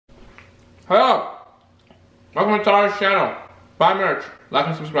Hello! Welcome to Tara's channel. Buy merch, like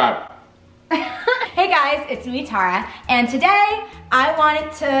and subscribe. Hey guys, it's me, Tara, and today I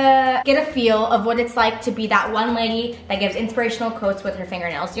wanted to get a feel of what it's like to be that one lady that gives inspirational quotes with her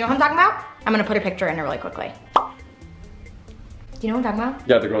fingernails. Do you know what I'm talking about? I'm gonna put a picture in there really quickly. Do you know what I'm talking about?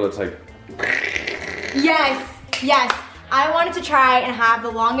 Yeah, the girl that's like... Yes, yes. I wanted to try and have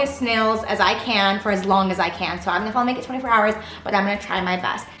the longest nails as I can for as long as I can. So I don't know if I'll make it 24 hours, but I'm gonna try my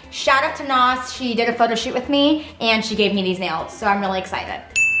best. Shout out to Nos, she did a photo shoot with me and she gave me these nails, so I'm really excited.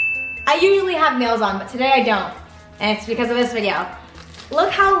 I usually have nails on, but today I don't, and it's because of this video.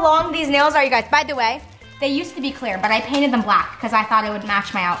 Look how long these nails are, you guys. By the way, they used to be clear, but I painted them black because I thought it would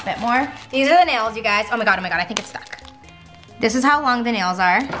match my outfit more. These are the nails, you guys. Oh my god, I think it's stuck. This is how long the nails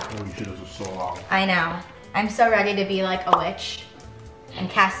are. Oh, shit, those are so long. I know. I'm so ready to be like a witch and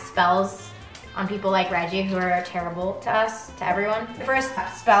cast spells on people like Reggie who are terrible to us, to everyone. The first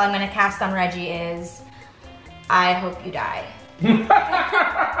spell I'm gonna cast on Reggie is, I hope you die.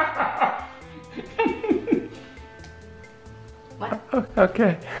 What?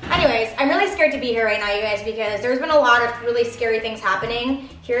 Okay. Anyways, I'm really scared to be here right now, you guys, because there's been a lot of really scary things happening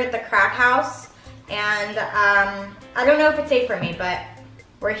here at the crack house. And I don't know if it's safe for me, but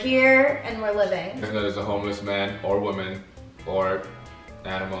we're here and we're living. Even though there's a homeless man or woman or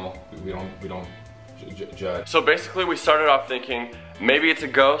animal, we don't judge. So basically we started off thinking, maybe it's a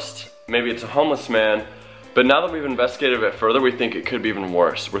ghost, maybe it's a homeless man, but now that we've investigated it further, we think it could be even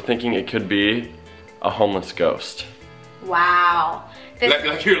worse. We're thinking it could be a homeless ghost. Wow.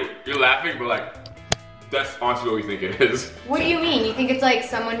 Like you're laughing, but like, that's honestly what we think it is. What do you mean? You think it's like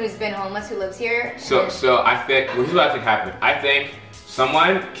someone who's been homeless who lives here? So I think, well, here's what I think happened. I think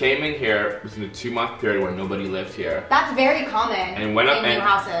someone came in here within a 2-month period where nobody lived here. That's very common And went up in new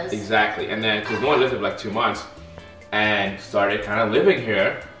houses. Exactly, and then, because no one lived here for like 2 months, and started kind of living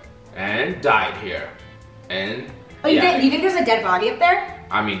here, and died here. And oh, you think there's a dead body up there?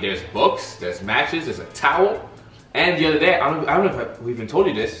 I mean, there's books, there's matches, there's a towel. And the other day, I don't know if we've even told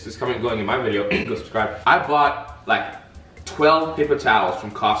you this, it's going in my video, go subscribe. I bought like 12 paper towels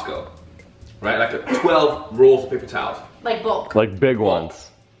from Costco, right? Like 12 rolls of paper towels. Like bulk. Like big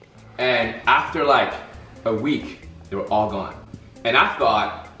ones. And after like a week, they were all gone. And I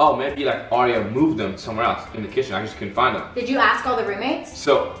thought, oh, maybe like Aria moved them somewhere else in the kitchen. I just couldn't find them. Did you ask all the roommates?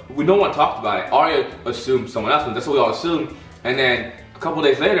 So no one talked about it. Aria assumed someone else, and that's what we all assumed. And then a couple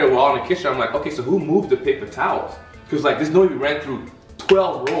days later, we're all in the kitchen. I'm like, okay, so who moved the paper towels? Because like, there's no way we ran through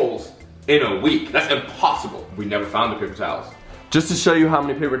 12 rolls in a week. That's impossible. We never found the paper towels. Just to show you how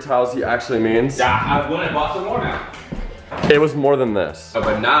many paper towels he actually means. Yeah, I went and bought some more now. It was more than this.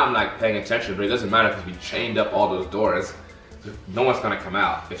 But now I'm like paying attention, but it doesn't matter because we chained up all those doors. No one's gonna come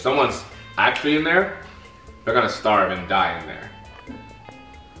out. If someone's actually in there, they're gonna starve and die in there.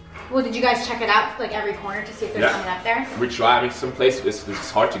 Well, did you guys check it out, like every corner, to see if there's someone up there? We try. I mean, some places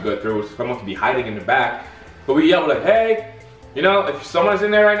it's hard to go through. Someone could be hiding in the back. But we yell like, hey, you know, if someone's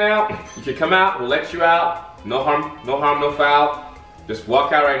in there right now, you can come out. We'll let you out. No harm, no foul. Just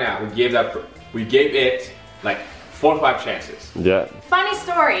walk out right now. We gave it like 4 or 5 chances. Yeah. Funny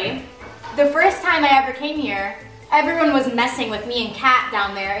story. The first time I ever came here, everyone was messing with me and Kat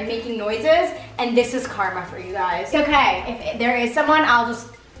down there and making noises, and this is karma for you guys. Okay, if there is someone, I'll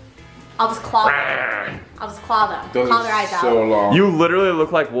just claw them. I'll just claw them. Those claw their eyes out. so long. You literally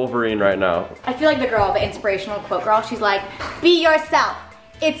look like Wolverine right now. I feel like the girl, the inspirational quote girl. She's like, be yourself.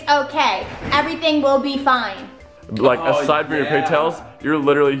 It's okay. Everything will be fine. Like, aside from your pigtails, you're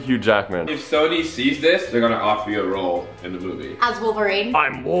literally Hugh Jackman. If Sony sees this, they're gonna offer you a role in the movie. As Wolverine.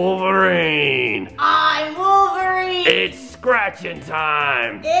 I'm Wolverine. I'm Wolverine. It's scratching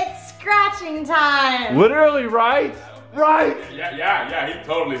time. It's scratching time. Literally, right? Right. Yeah, he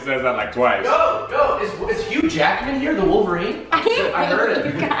totally says that like twice. Yo, is Hugh Jackman here, the Wolverine? I heard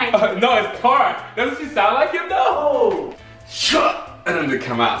it. You guys. No, it's Tara. Doesn't she sound like him though? Shut! And then they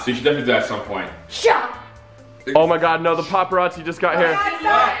come out, so you should definitely do that at some point. Shut. Oh my god, no, the paparazzi just got here.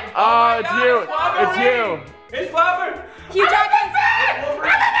 Oh, it's you. It's you. It's Flopper. Hugh Jackman.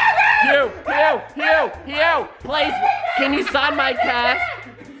 Hugh, please, can you sign my cast?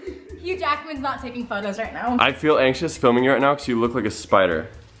 Hugh Jackman's not taking photos right now. I feel anxious filming you right now because you look like a spider.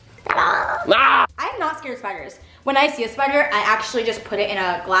 Ah! I'm not scared of spiders. When I see a spider, I actually just put it in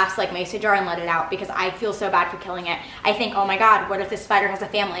a glass like mason jar and let it out because I feel so bad for killing it. I think, oh my god, what if this spider has a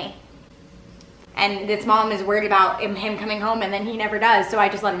family? And its mom is worried about him coming home and then he never does, so I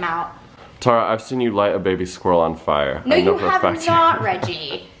just let him out. Tara, I've seen you light a baby squirrel on fire. No, I know you for a have fact not,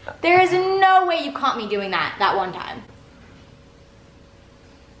 Reggie. There is no way you caught me doing that one time.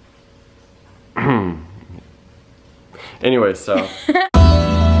 Anyway, so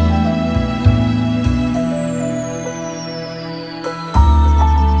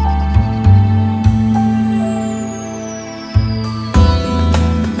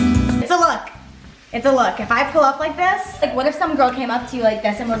It's a look. If I pull up like this, like what if some girl came up to you like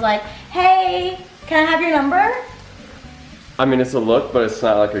this and was like, hey, can I have your number? I mean, it's a look, but it's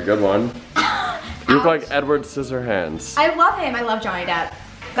not like a good one. You look like Edward Scissorhands. I love him. I love Johnny Depp.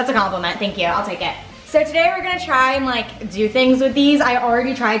 That's a compliment. Thank you. I'll take it. So today we're gonna try and like do things with these. I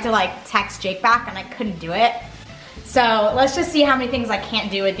already tried to like text Jake back and I couldn't do it. So let's just see how many things I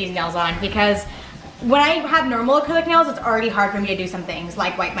can't do with these nails on, because when I have normal acrylic nails, it's already hard for me to do some things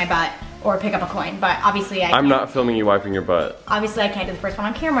like wipe my butt or pick up a coin, but obviously I'm not filming you wiping your butt. Obviously I can't do the first one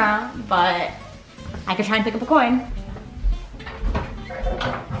on camera, but I could try and pick up a coin.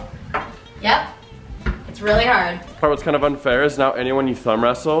 Yep, it's really hard. What's kind of unfair is now anyone you thumb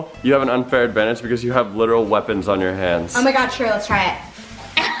wrestle, you have an unfair advantage because you have literal weapons on your hands. Oh my god, sure, let's try it.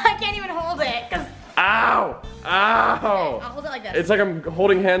 I can't even hold it, cause... Ow! Ow! Okay, I'll hold it like this. It's like I'm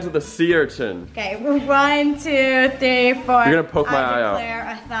holding hands with a sea urchin. Okay, 1, 2, 3, 4. You're gonna poke my eye out. Declare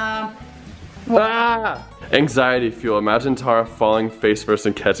a thumb. Ah! Anxiety fuel. Imagine Tara falling face first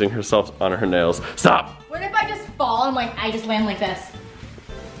and catching herself on her nails. Stop! What if I just fall and like I just land like this?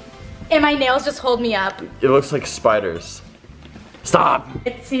 And my nails just hold me up. It looks like spiders. Stop!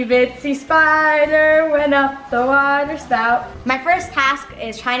 Itsy bitsy spider went up the water spout. My first task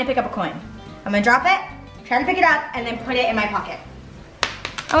is trying to pick up a coin. I'm gonna drop it, try to pick it up, and then put it in my pocket.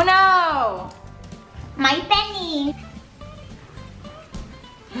 Oh no! My penny!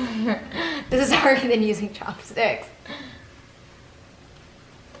 This is harder than using chopsticks.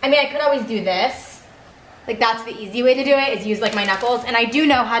 I mean, I could always do this. Like that's the easy way to do it, is use like my knuckles. And I do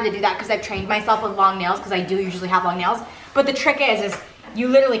know how to do that because I've trained myself with long nails, because I do usually have long nails. But the trick is you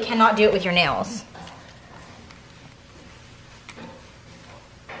literally cannot do it with your nails.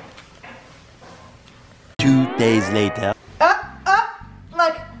 Two days later.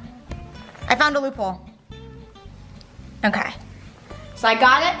 Look. I found a loophole. Okay. So I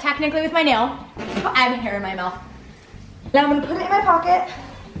got it technically with my nail. I have hair in my mouth. Now I'm gonna put it in my pocket.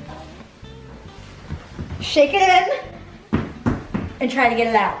 Shake it in. And try to get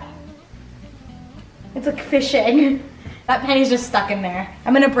it out. It's like fishing. That penny's just stuck in there.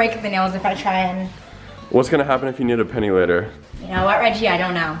 I'm gonna break the nails if I try and... What's gonna happen if you need a penny later? You know what, Reggie? I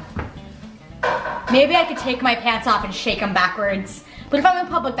don't know. Maybe I could take my pants off and shake them backwards. But if I'm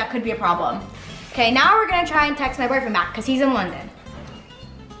in public, that could be a problem. Okay, now we're gonna try and text my boyfriend back because he's in London.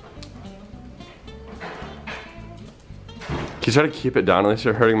 Can you try to keep it down? At least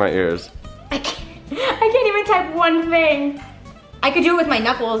you're hurting my ears. I can't even type one thing. I could do it with my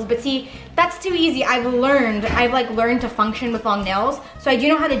knuckles, but see, that's too easy. I've learned to function with long nails, so I do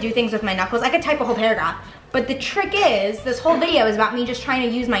know how to do things with my knuckles. I could type a whole paragraph. But the trick is, this whole video is about me just trying to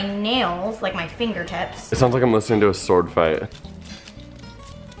use my nails, like my fingertips. It sounds like I'm listening to a sword fight.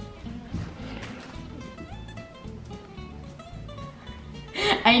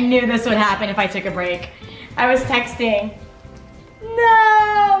 I knew this would happen if I took a break. I was texting.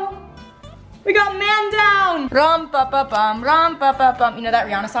 No! We got Man Down! Rum-pa-pa-bum, rum-pa-pa-bum. You know that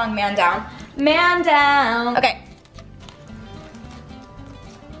Rihanna song, Man Down? Man Down. Okay.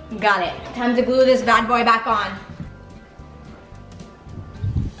 Got it. Time to glue this bad boy back on.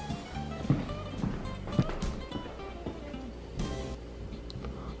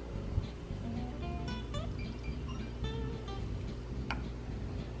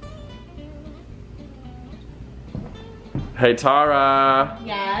 Hey Tara!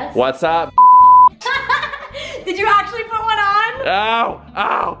 Yes? What's up? Did you actually put one on? Ow!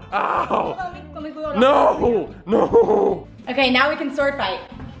 Ow! Ow! Let me glue it on. No! No! Okay, now we can sword fight.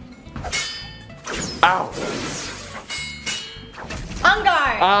 Ow! On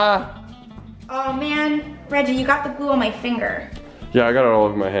guard! Ah! Oh man, Reggie, you got the glue on my finger. Yeah, I got it all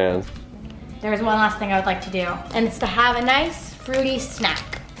over my hands. There's one last thing I would like to do, and it's to have a nice fruity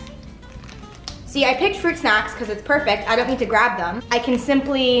snack. See, I picked fruit snacks because it's perfect. I don't need to grab them. I can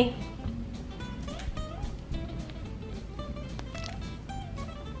simply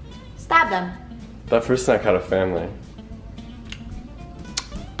stab them. That fruit snack had a family.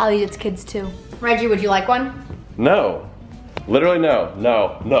 I'll eat its kids too. Reggie, would you like one? No. Literally no.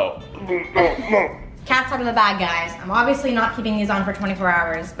 No. No. Cat's out of the bag, guys. I'm obviously not keeping these on for 24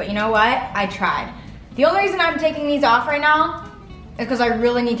 hours, but you know what? I tried. The only reason I'm taking these off right now is because I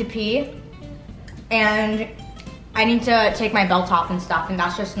really need to pee. And I need to take my belt off and stuff, and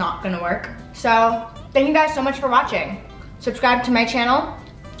that's just not gonna work. So, thank you guys so much for watching. Subscribe to my channel,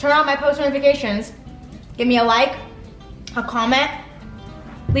 turn on my post notifications, give me a like, a comment,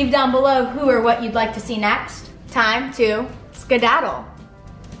 leave down below who or what you'd like to see next. Time to skedaddle.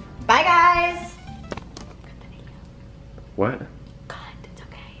 Bye guys! What?